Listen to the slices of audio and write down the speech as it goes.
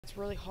It's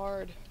really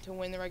hard to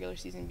win the regular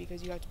season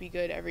because you have to be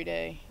good every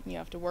day. You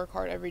have to work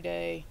hard every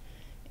day,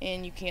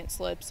 and you can't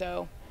slip.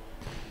 So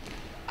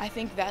I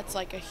think that's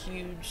like a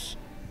huge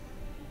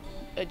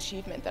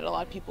achievement that a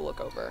lot of people look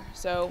over.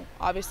 So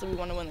obviously we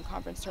want to win the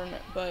conference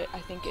tournament, but I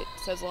think it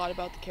says a lot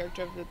about the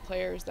character of the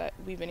players that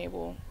we've been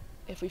able,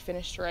 if we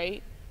finished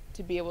right,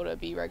 to be able to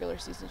be regular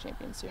season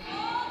champions too.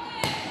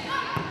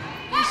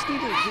 You just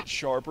need to get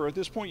sharper. At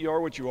this point, you are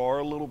what you are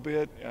a little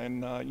bit,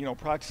 and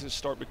practices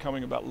start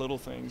becoming about little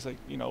things, like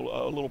a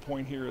little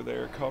point here or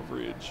there,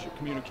 coverage,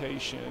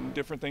 communication,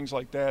 different things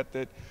like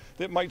that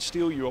might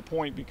steal you a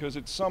point, because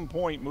at some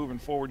point moving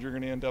forward, you're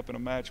going to end up in a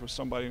match with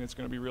somebody, and it's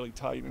going to be really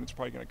tight, and it's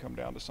probably going to come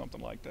down to something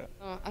like that.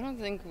 I don't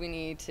think we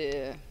need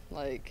to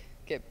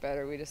get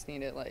better. We just need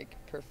to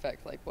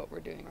perfect what we're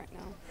doing right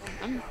now.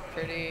 I'm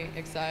pretty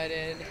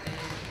excited.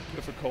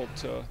 Difficult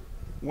to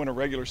win a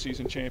regular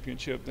season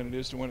championship than it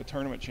is to win a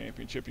tournament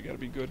championship. You got to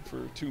be good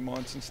for 2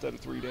 months instead of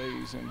 3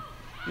 days, and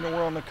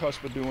we're on the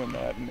cusp of doing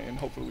that, and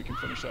hopefully we can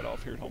finish that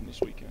off here at home this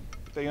weekend.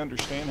 They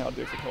understand how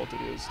difficult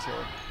it is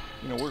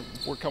to,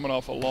 we're coming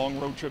off a long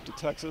road trip to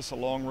Texas, a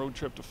long road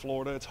trip to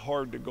Florida. It's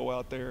hard to go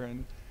out there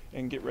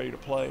and get ready to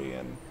play,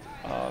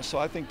 and so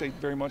I think they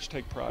very much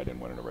take pride in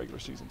winning a regular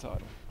season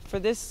title. For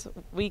this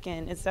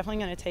weekend, it's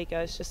definitely going to take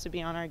us just to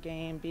be on our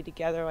game, be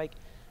together.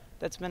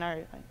 That's been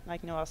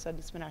like Noel said,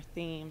 it's been our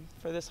theme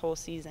for this whole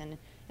season. And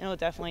it'll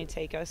definitely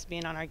take us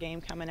being on our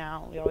game, coming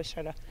out. We always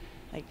try to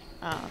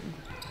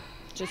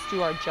just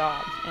do our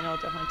job, and it'll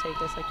definitely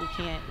take us. We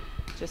can't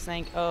just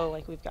think,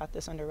 oh, we've got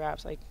this under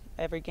wraps.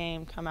 Every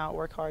game, come out,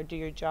 work hard, do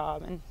your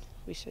job, and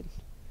we should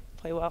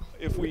play well.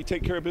 If we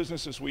take care of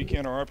business this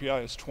weekend, our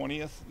RPI is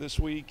 20th this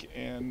week,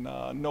 and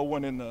no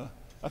one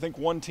I think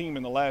one team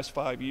in the last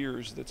 5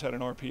 years that's had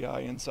an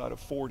RPI inside of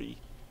 40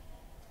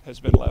 has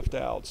been left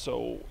out.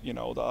 So,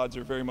 the odds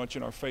are very much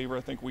in our favor.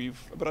 I think we've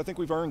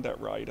earned that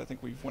right. I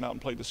think we've went out and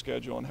played the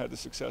schedule and had the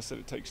success that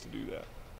it takes to do that.